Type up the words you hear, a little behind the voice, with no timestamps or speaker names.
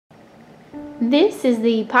This is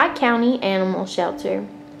the Pike County Animal Shelter.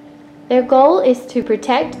 Their goal is to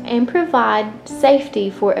protect and provide safety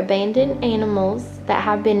for abandoned animals that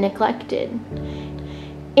have been neglected.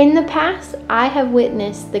 In the past, I have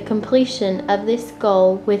witnessed the completion of this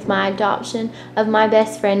goal with my adoption of my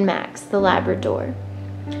best friend Max, the Labrador.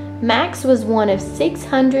 Max was one of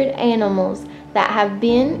 600 animals that have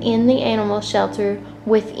been in the animal shelter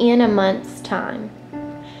within a month's time.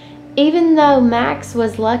 Even though Max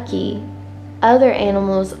was lucky, other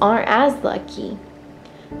animals aren't as lucky.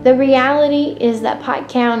 The reality is that Pike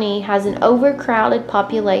County has an overcrowded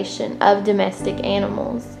population of domestic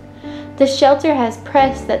animals. The shelter has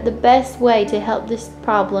pressed that the best way to help this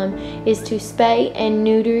problem is to spay and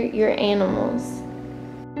neuter your animals.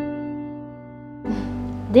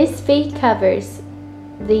 This fee covers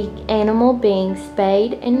the animal being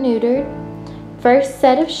spayed and neutered, first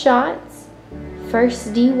set of shots,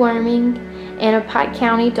 first deworming, and a Pike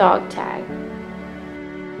County dog tag.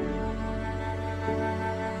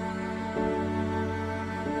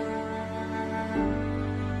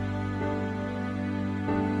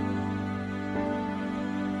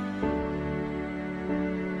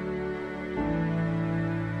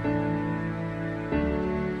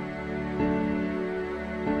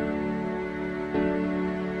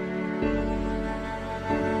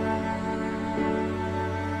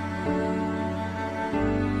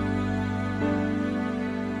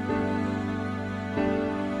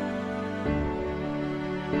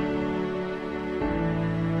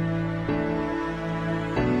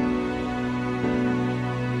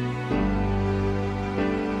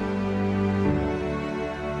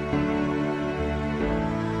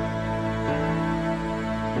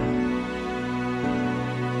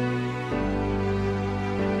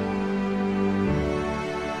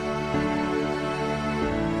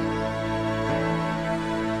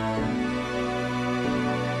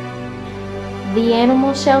 The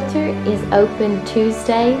animal shelter is open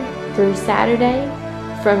Tuesday through Saturday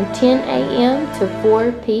from 10 a.m. to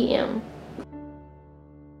 4 p.m.